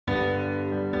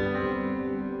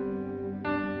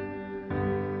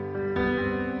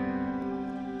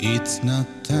It's not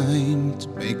time to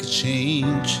make a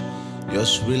change.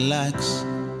 Just relax,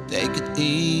 take it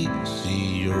easy.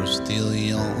 You're still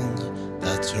young,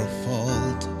 that's your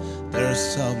fault. There's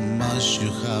so much you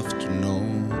have to know.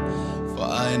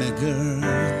 Find a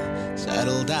girl,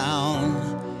 settle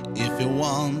down. If you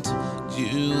want,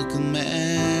 you can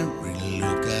marry.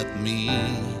 Look at me,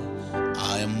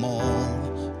 I am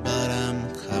old, but I'm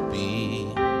happy.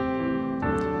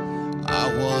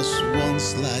 I was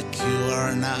once like you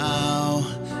are now,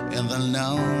 and I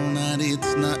know that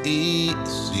it's not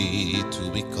easy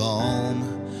to be calm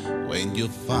when you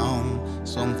found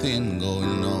something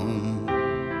going on.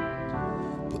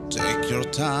 But take your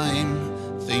time,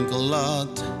 think a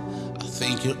lot. I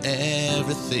think you're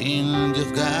everything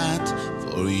you've got.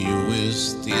 For you will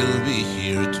still be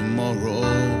here tomorrow,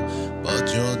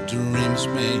 but your dreams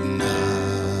may not.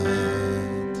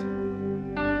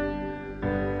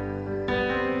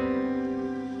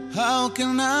 How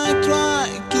can I try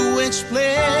to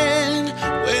explain?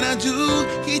 When I do,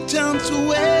 he turns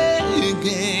away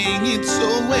again. It's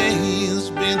always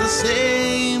been the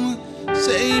same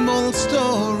old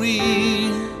story.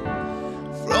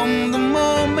 From the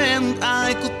moment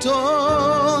I could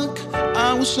talk,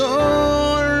 I was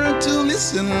sure to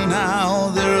listen. Now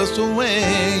there's a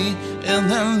way,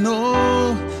 and I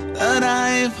know that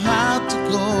I've had to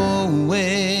go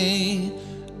away.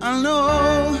 I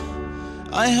know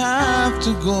I have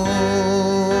to go.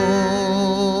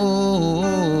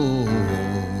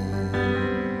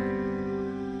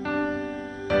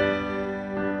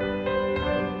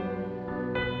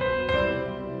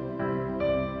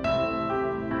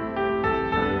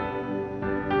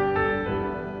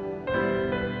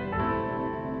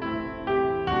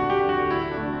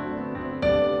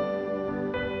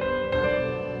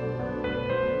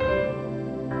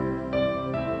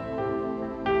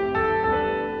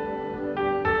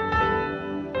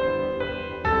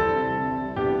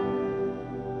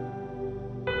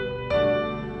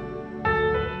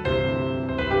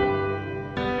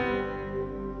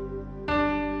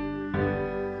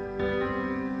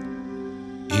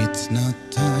 It's not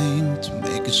time to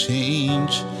make a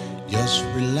change. Just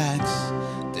relax,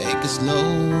 take it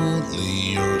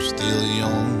slowly. You're still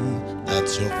young,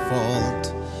 that's your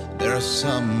fault. There's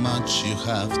so much you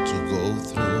have to go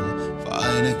through.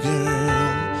 Find a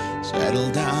girl,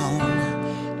 settle down.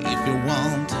 If you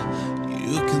want,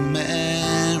 you can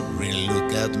marry.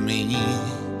 Look at me,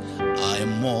 I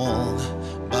am old,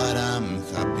 but I'm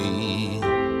happy.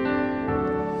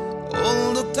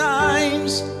 All the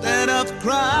times that I've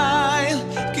cried,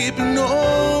 keeping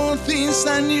all things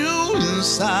I knew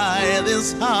inside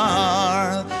is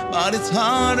hard, but it's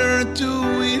harder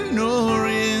to ignore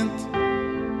it.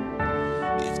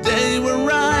 If they were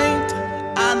right,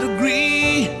 I'd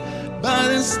agree, but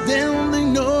instead they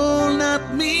know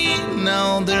not me.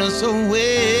 Now there's a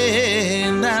way,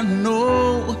 and I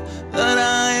know that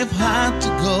I've had to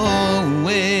go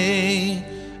away.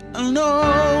 I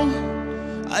know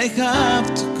I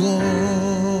have to go.